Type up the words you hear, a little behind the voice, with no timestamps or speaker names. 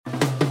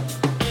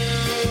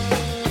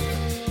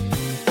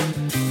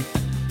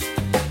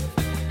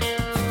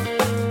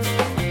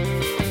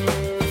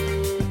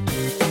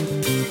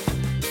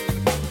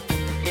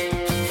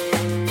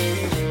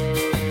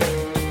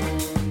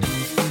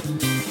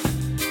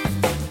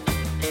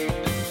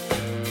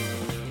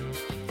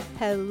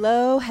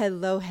Hello,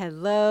 hello,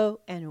 hello,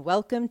 and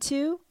welcome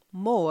to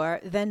More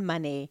Than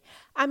Money.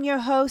 I'm your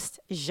host,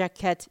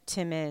 Jacquette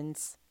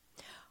Timmons.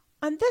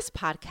 On this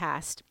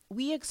podcast,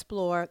 we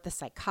explore the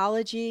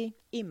psychology,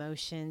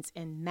 emotions,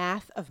 and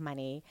math of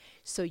money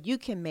so you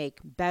can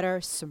make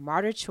better,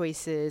 smarter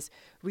choices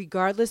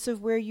regardless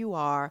of where you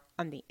are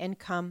on the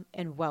income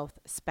and wealth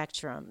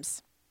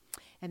spectrums.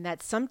 And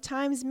that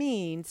sometimes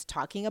means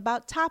talking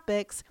about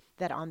topics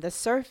that on the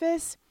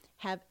surface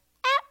have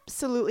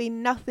absolutely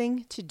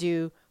nothing to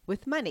do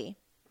with money.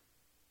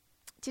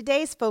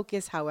 Today's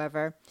focus,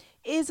 however,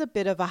 is a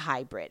bit of a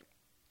hybrid.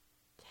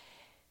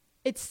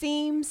 It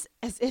seems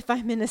as if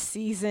I'm in a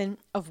season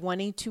of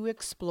wanting to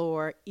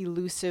explore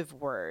elusive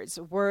words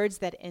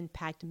that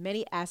impact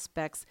many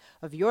aspects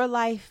of your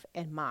life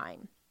and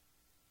mine.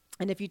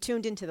 And if you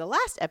tuned into the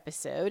last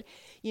episode,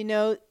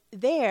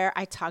 there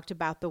I talked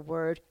about the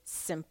word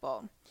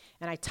simple.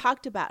 And I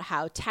talked about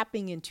how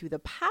tapping into the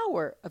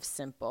power of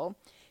simple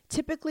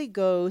typically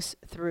goes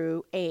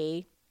through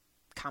a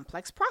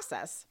complex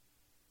process.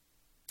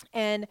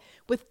 And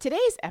with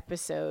today's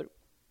episode,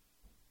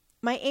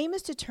 my aim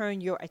is to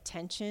turn your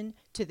attention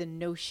to the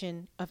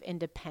notion of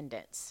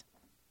independence.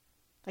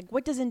 Like,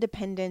 what does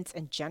independence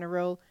in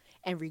general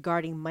and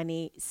regarding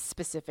money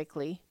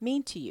specifically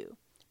mean to you?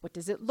 What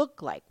does it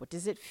look like? What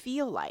does it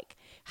feel like?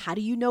 How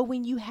do you know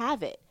when you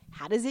have it?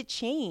 How does it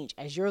change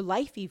as your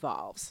life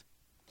evolves?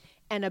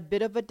 And a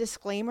bit of a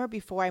disclaimer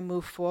before I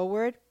move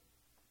forward.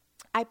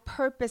 I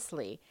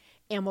purposely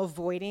am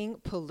avoiding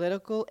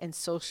political and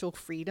social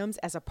freedoms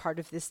as a part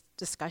of this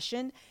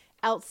discussion,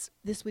 else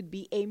this would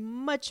be a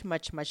much,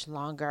 much, much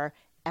longer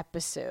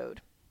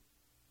episode.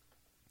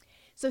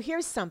 So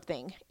here's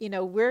something,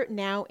 we're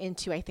now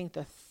into, I think,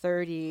 the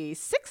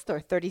 36th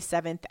or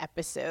 37th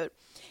episode.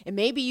 And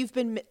maybe you've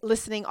been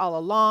listening all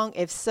along.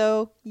 If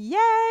so,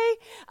 yay.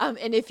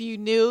 And if you're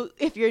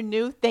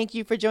new, thank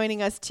you for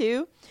joining us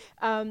too.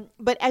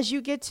 But as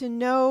you get to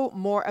know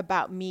more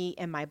about me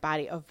and my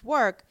body of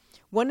work,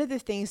 one of the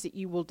things that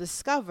you will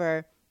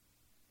discover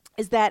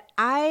is that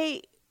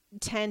I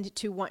tend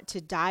to want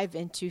to dive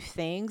into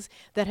things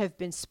that have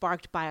been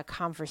sparked by a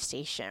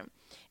conversation.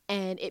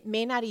 And it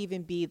may not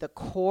even be the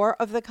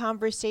core of the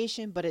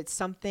conversation, but it's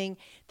something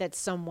that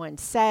someone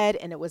said,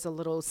 and it was a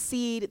little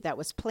seed that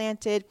was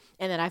planted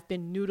and that I've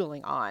been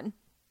noodling on.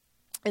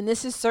 And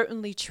this is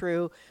certainly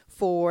true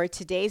for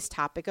today's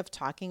topic of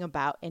talking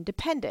about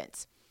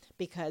independence,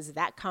 because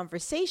that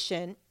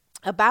conversation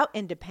about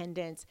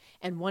independence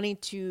and wanting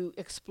to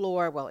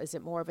explore, well, is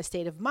it more of a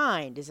state of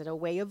mind? Is it a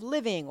way of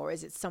living? Or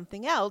is it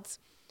something else?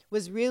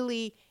 Was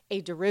really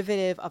a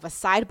derivative of a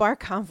sidebar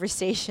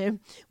conversation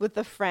with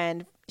a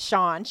friend,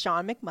 Sean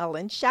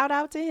McMullen. Shout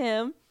out to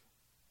him.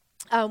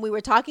 We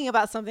were talking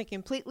about something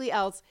completely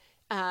else,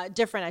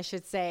 different, I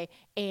should say,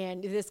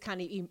 and this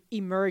kind of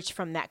emerged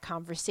from that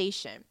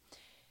conversation.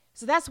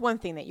 So that's one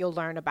thing that you'll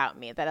learn about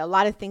me, that a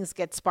lot of things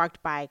get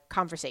sparked by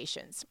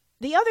conversations.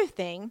 The other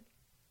thing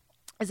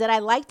is that I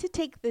like to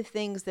take the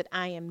things that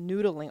I am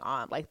noodling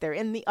on, like they're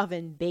in the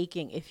oven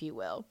baking, if you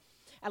will.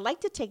 I like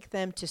to take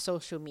them to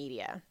social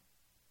media.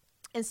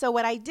 And so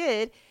what I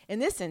did in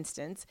this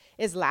instance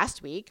is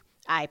last week,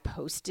 I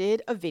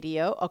posted a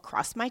video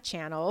across my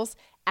channels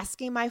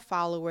asking my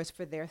followers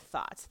for their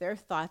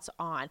thoughts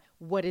on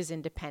what is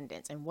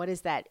independence and what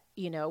is that,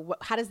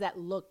 how does that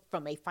look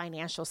from a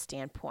financial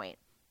standpoint?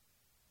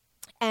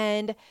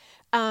 And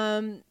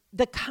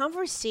the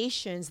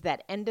conversations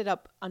that ended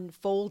up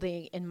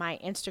unfolding in my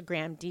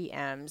Instagram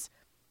DMs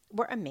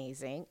were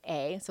amazing,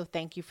 so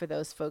thank you for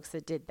those folks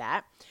that did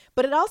that.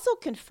 But it also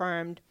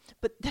confirmed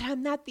that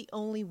I'm not the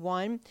only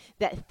one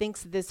that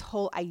thinks this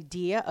whole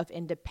idea of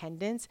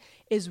independence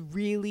is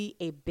really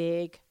a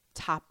big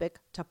topic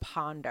to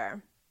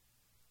ponder.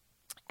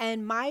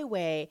 And my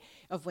way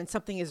of when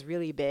something is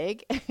really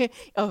big,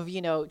 of,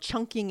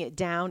 chunking it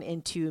down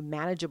into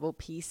manageable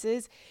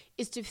pieces,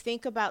 is to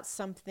think about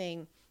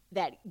something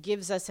that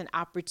gives us an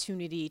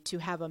opportunity to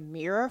have a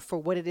mirror for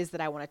what it is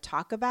that I want to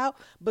talk about,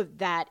 but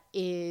that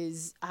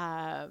is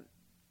kind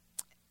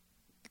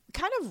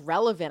of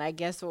relevant, I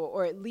guess,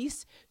 or at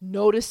least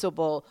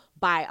noticeable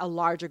by a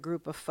larger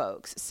group of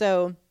folks.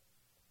 So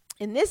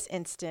in this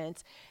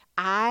instance,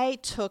 I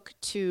took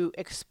to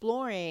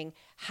exploring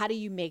how do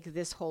you make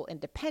this whole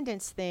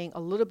independence thing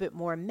a little bit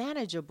more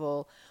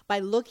manageable by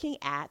looking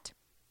at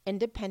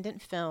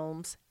independent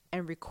films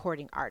and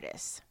recording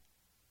artists.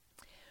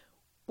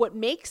 What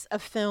makes a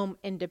film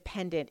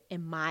independent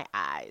in my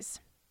eyes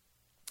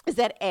is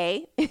that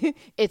A,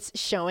 it's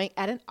showing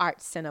at an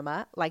art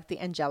cinema like the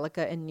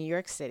Angelica in New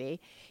York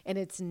City, and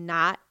it's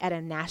not at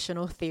a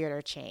national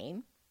theater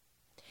chain.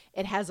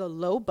 It has a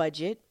low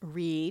budget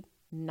read,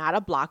 not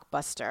a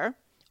blockbuster,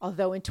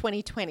 although in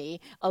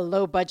 2020, a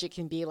low budget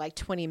can be like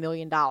 $20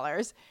 million,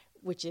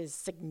 which is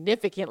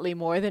significantly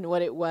more than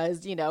what it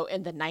was, in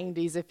the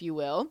 90s, if you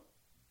will.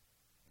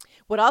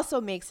 What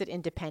also makes it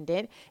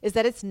independent is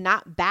that it's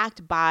not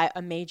backed by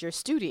a major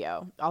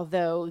studio,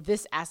 although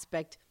this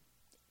aspect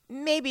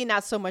maybe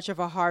not so much of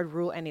a hard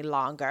rule any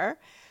longer.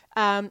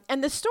 And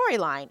the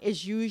storyline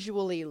is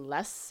usually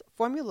less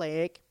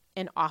formulaic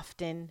and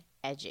often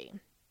edgy.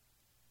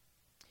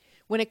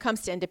 When it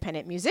comes to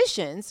independent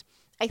musicians,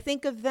 I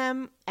think of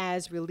them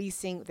as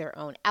releasing their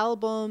own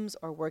albums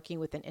or working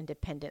with an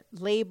independent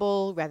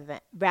label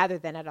rather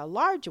than at a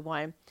large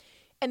one.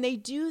 And they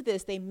do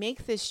this, they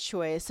make this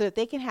choice so that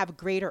they can have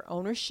greater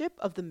ownership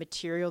of the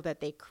material that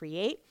they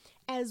create,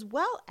 as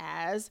well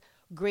as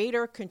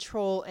greater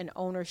control and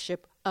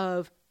ownership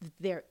of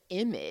their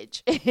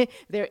image,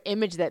 their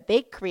image that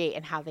they create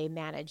and how they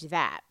manage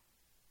that.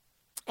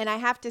 And I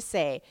have to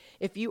say,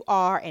 if you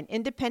are an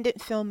independent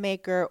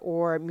filmmaker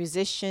or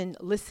musician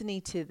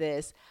listening to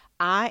this,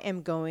 I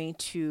am going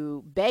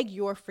to beg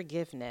your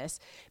forgiveness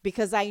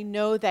because I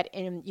know that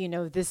in,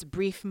 this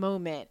brief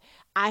moment,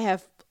 I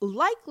have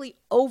likely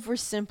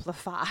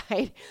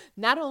oversimplified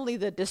not only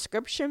the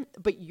description,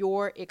 but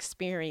your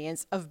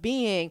experience of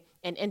being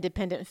an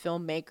independent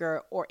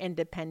filmmaker or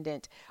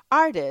independent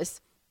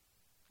artist.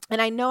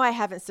 And I know I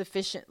haven't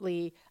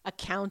sufficiently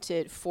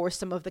accounted for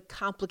some of the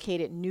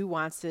complicated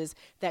nuances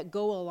that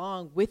go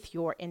along with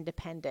your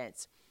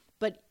independence.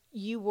 But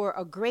you were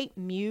a great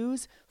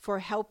muse for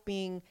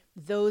helping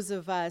those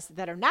of us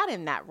that are not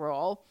in that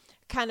role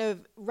kind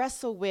of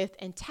wrestle with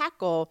and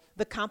tackle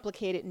the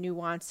complicated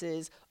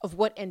nuances of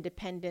what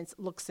independence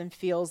looks and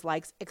feels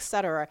like,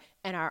 etc.,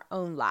 in our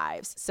own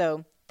lives.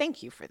 So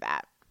thank you for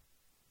that.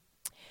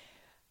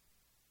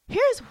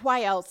 Here's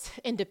why else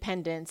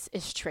independence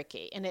is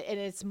tricky, and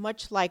it's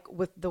much like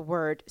with the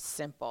word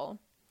simple,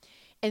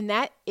 and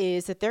that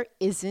is that there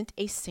isn't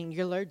a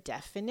singular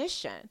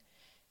definition.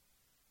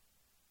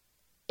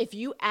 If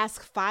you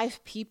ask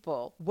 5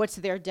 people what's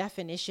their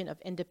definition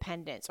of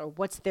independence or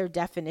what's their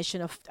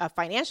definition of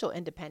financial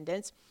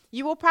independence,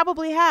 you will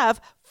probably have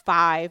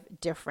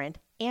 5 different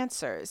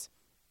answers.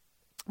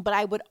 But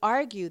I would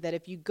argue that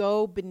if you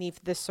go beneath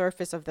the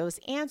surface of those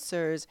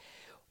answers,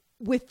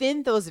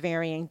 within those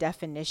varying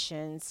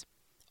definitions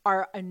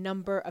are a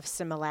number of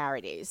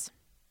similarities.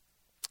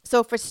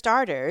 So for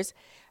starters,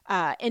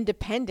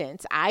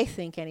 independence, I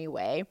think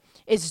anyway,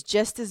 is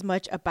just as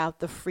much about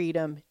the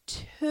freedom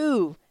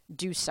to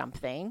do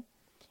something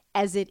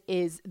as it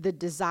is the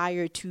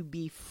desire to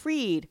be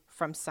freed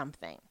from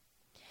something.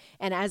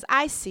 And as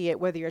I see it,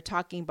 whether you're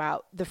talking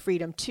about the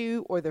freedom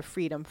to or the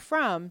freedom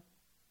from,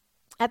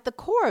 at the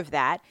core of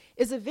that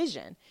is a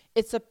vision.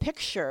 It's a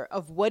picture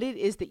of what it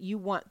is that you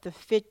want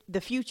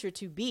the future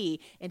to be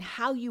and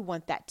how you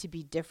want that to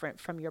be different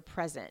from your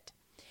present.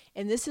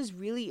 And this is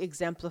really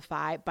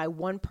exemplified by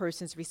one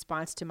person's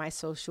response to my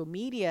social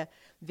media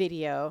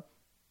video,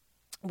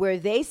 where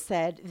they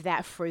said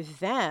that for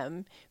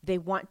them, they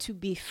want to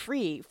be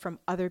free from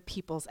other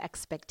people's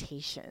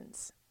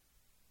expectations.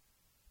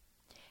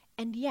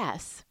 And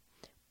yes,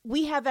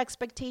 we have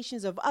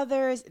expectations of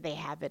others, they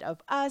have it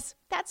of us.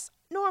 That's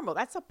normal.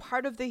 That's a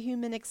part of the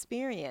human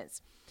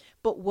experience.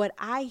 But what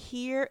I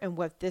hear and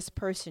what this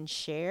person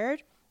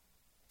shared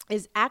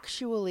is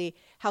actually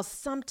how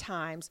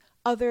sometimes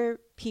other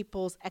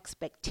people's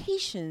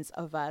expectations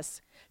of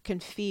us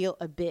can feel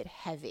a bit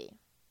heavy.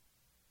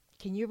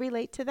 Can you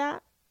relate to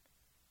that?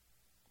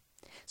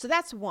 So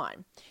that's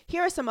one.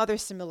 Here are some other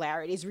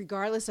similarities,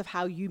 regardless of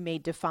how you may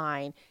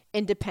define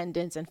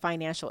independence and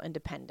financial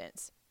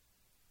independence.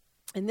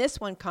 And this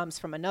one comes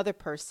from another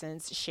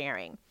person's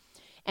sharing.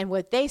 And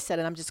what they said,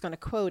 and I'm just going to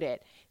quote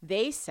it,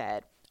 they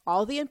said,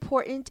 all the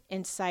important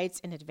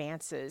insights and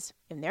advances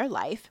in their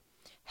life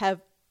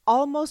have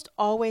almost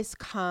always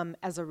come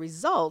as a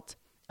result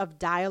of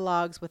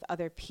dialogues with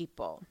other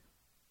people.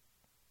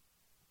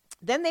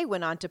 Then they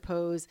went on to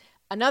pose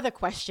another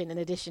question in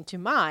addition to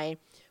mine,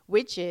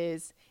 which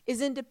is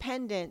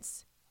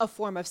independence a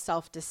form of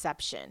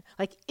self-deception?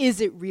 Like,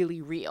 is it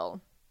really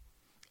real?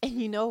 And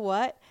you know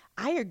what?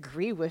 I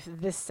agree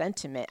with this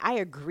sentiment. I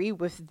agree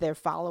with their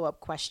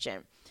follow-up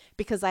question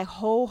because I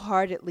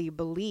wholeheartedly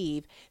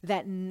believe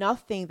that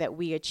nothing that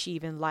we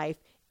achieve in life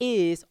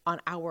is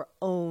on our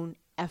own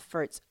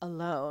efforts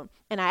alone.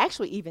 And I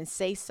actually even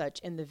say such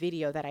in the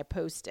video that I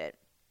posted.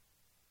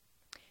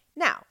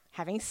 Now,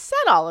 having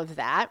said all of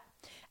that,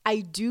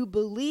 I do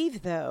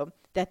believe, though,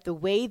 that the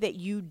way that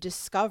you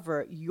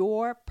discover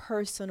your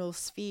personal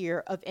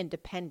sphere of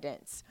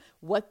independence,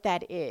 what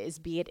that is,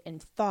 be it in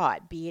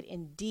thought, be it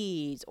in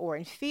deeds or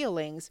in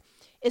feelings,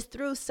 is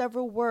through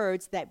several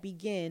words that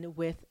begin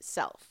with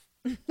self.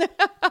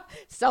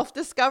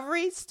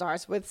 Self-discovery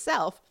starts with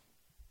self.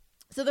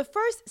 So the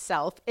first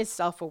self is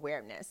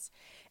self-awareness.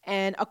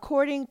 And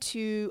according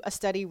to a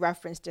study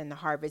referenced in the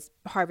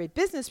Harvard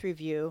Business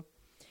Review,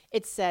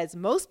 it says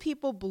most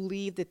people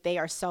believe that they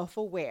are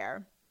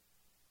self-aware,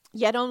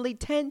 yet only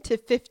 10 to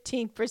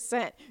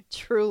 15%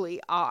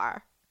 truly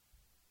are.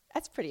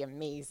 That's pretty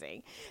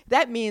amazing.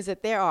 That means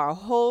that there are a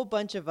whole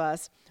bunch of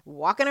us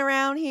walking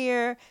around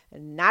here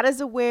not as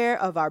aware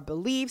of our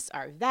beliefs,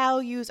 our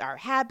values, our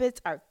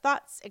habits, our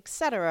thoughts,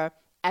 etc.,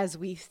 as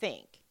we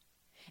think.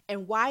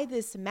 And why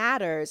this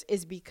matters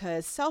is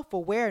because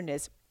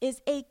self-awareness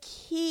is a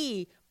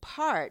key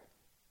part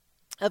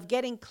of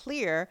getting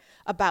clear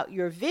about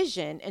your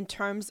vision in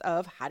terms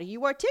of how do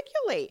you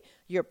articulate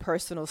your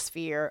personal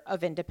sphere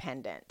of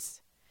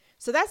independence.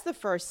 So that's the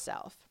first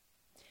self.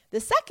 The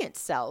second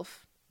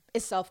self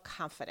is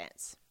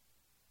self-confidence.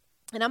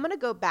 And I'm going to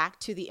go back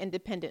to the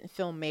independent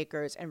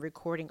filmmakers and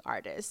recording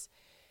artists,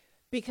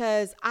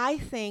 because I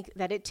think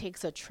that it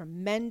takes a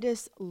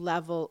tremendous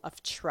level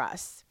of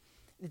trust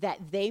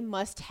that they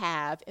must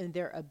have in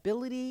their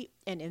ability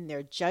and in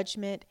their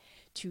judgment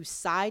to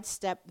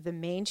sidestep the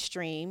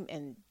mainstream.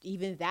 And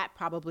even that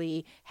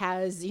probably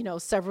has,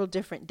 several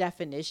different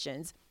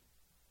definitions.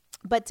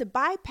 But to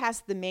bypass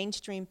the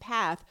mainstream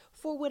path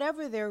for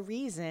whatever their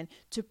reason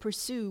to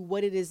pursue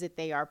what it is that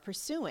they are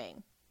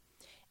pursuing.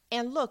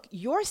 And look,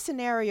 your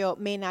scenario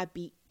may not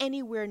be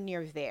anywhere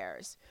near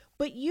theirs,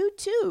 but you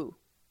too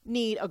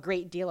need a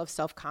great deal of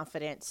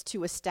self-confidence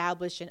to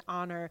establish and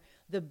honor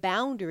the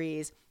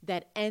boundaries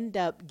that end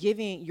up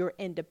giving your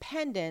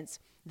independence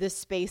the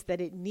space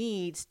that it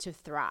needs to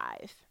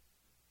thrive.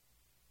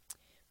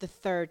 The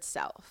third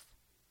self,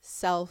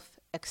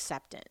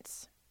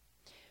 self-acceptance.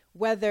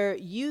 Whether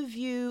you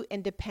view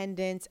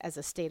independence as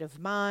a state of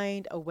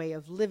mind, a way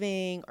of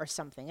living, or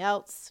something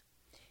else,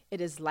 it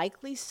is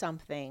likely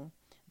something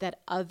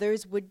that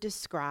others would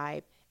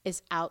describe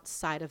as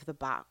outside of the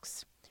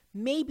box,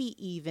 maybe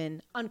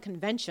even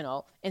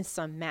unconventional in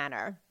some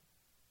manner.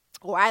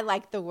 Or I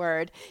like the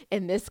word,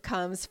 and this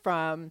comes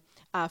from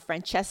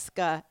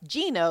Francesca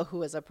Gino,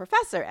 who is a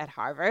professor at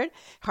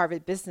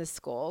Harvard Business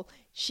School.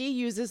 She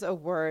uses a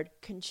word,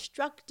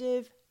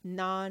 constructive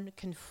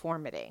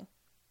nonconformity.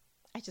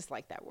 I just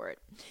like that word.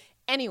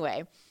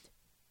 Anyway,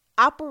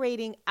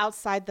 operating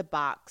outside the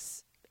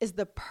box is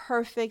the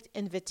perfect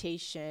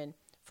invitation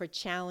for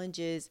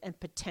challenges and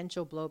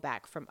potential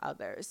blowback from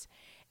others.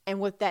 And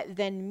what that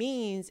then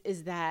means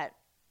is that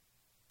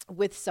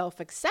with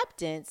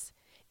self-acceptance,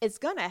 it's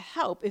going to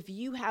help if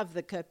you have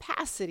the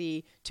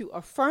capacity to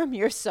affirm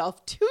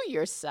yourself to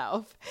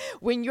yourself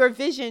when your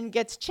vision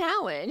gets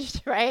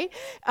challenged, right?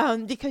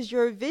 Because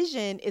your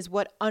vision is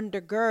what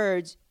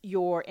undergirds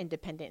your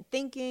independent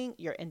thinking,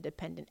 your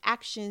independent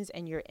actions,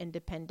 and your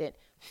independent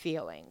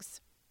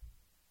feelings.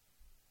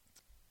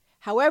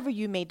 However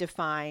you may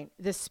define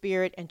the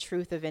spirit and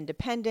truth of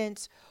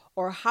independence,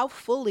 or how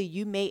fully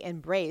you may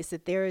embrace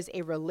that there is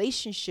a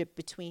relationship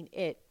between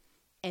it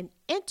and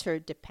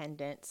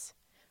interdependence,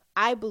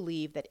 I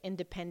believe that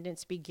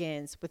independence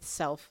begins with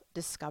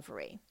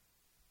self-discovery.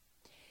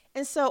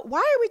 And so why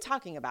are we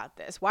talking about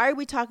this? Why are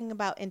we talking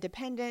about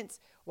independence?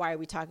 Why are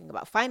we talking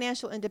about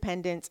financial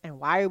independence? And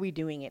why are we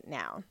doing it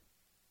now?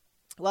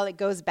 Well, it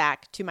goes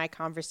back to my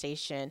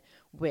conversation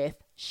with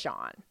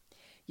Sean.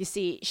 You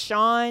see,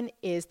 Sean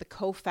is the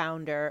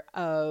co-founder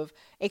of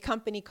a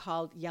company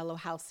called Yellow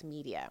House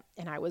Media,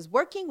 and I was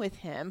working with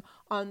him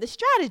on the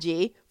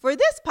strategy for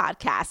this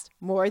podcast,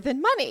 More Than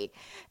Money.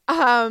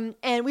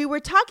 And we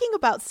were talking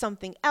about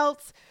something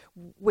else,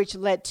 which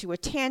led to a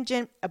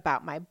tangent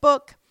about my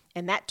book,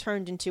 and that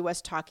turned into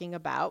us talking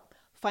about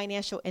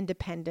financial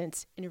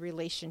independence in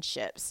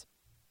relationships.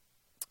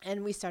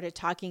 And we started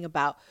talking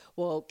about,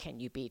 well, can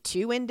you be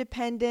too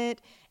independent?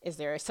 Is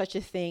there such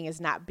a thing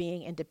as not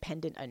being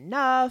independent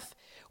enough?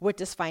 What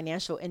does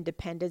financial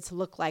independence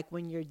look like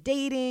when you're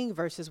dating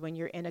versus when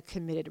you're in a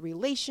committed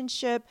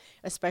relationship,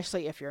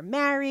 especially if you're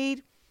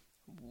married?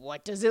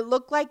 What does it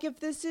look like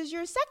if this is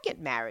your second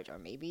marriage or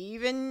maybe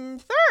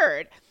even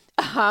third?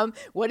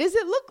 What does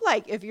it look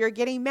like if you're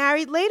getting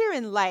married later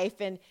in life?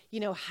 And,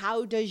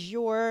 how does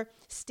your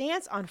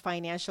stance on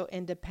financial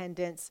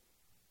independence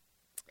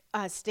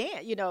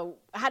stand?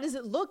 How does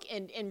it look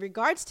in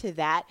regards to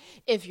that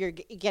if you're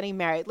getting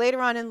married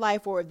later on in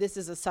life or if this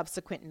is a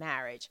subsequent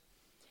marriage?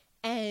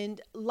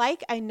 And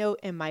like I note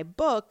in my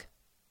book,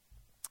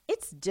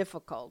 it's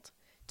difficult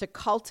to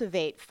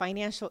cultivate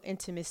financial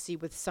intimacy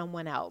with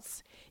someone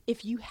else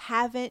if you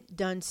haven't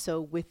done so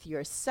with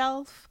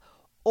yourself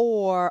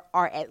or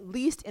are at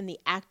least in the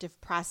active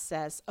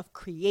process of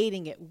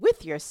creating it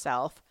with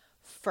yourself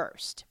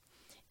first.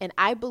 And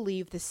I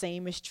believe the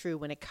same is true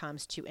when it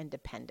comes to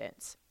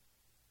independence.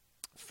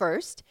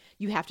 First,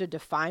 you have to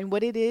define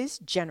what it is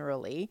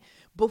generally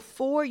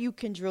before you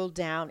can drill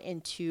down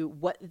into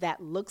what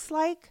that looks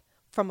like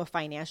from a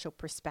financial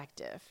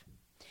perspective.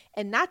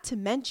 And not to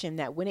mention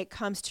that when it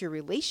comes to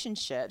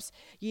relationships,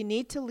 you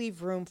need to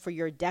leave room for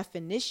your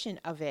definition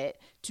of it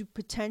to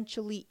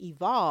potentially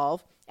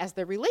evolve as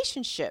the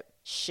relationship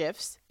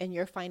shifts and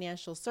your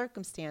financial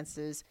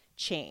circumstances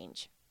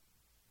change.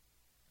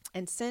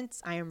 And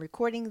since I am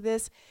recording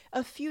this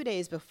a few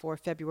days before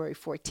February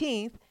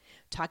 14th,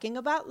 talking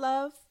about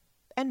love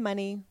and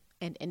money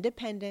and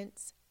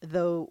independence,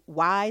 though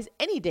wise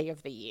any day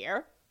of the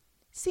year,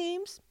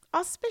 seems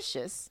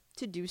auspicious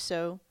to do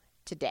so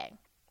today.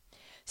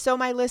 So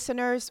my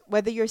listeners,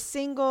 whether you're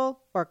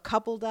single or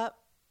coupled up,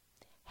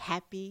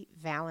 happy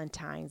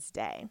Valentine's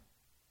Day.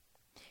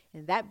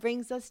 And that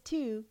brings us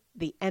to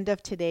the end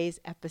of today's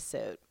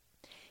episode.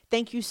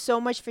 Thank you so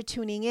much for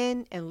tuning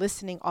in and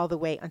listening all the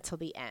way until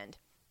the end.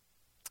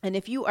 And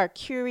if you are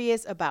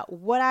curious about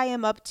what I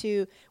am up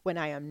to when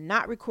I am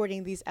not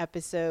recording these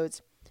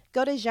episodes,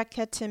 go to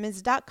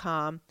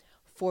JacquetteTimmons.com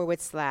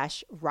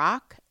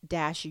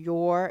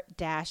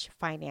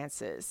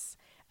rock-your-finances.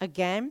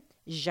 Again,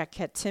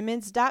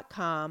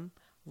 JaquetteTimmons.com,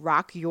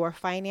 rock your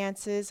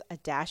finances, a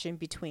dash in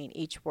between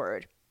each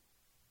word.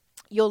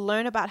 You'll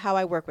learn about how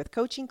I work with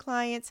coaching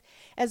clients,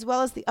 as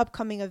well as the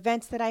upcoming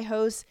events that I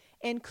host,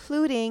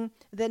 including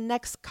the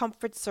next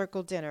Comfort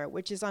Circle dinner,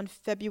 which is on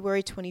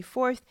February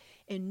 24th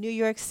in New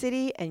York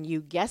City. And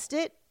you guessed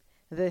it,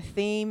 the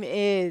theme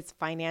is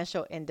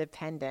financial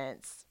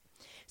independence.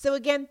 So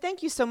again,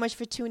 thank you so much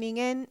for tuning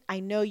in. I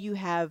know you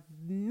have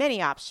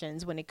many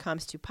options when it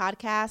comes to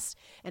podcasts,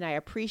 and I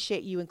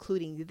appreciate you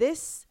including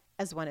this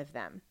as one of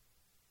them.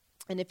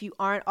 And if you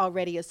aren't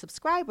already a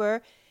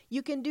subscriber,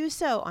 you can do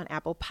so on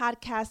Apple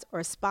Podcasts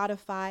or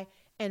Spotify.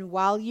 And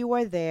while you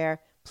are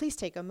there, please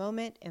take a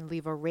moment and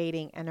leave a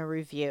rating and a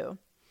review.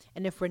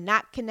 And if we're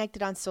not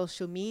connected on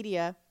social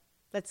media,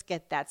 let's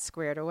get that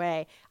squared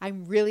away.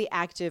 I'm really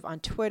active on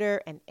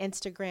Twitter and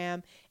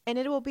Instagram, and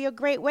it will be a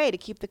great way to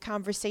keep the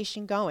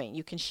conversation going.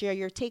 You can share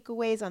your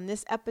takeaways on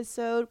this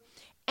episode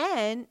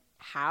and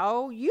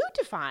how you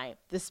define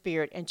the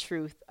spirit and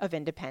truth of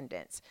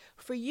independence.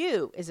 For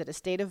you, is it a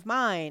state of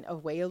mind, a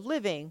way of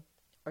living,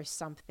 or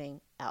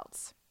something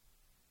else?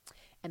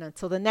 And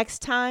until the next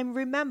time,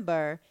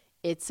 remember,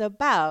 it's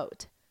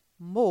about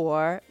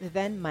more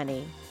than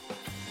money.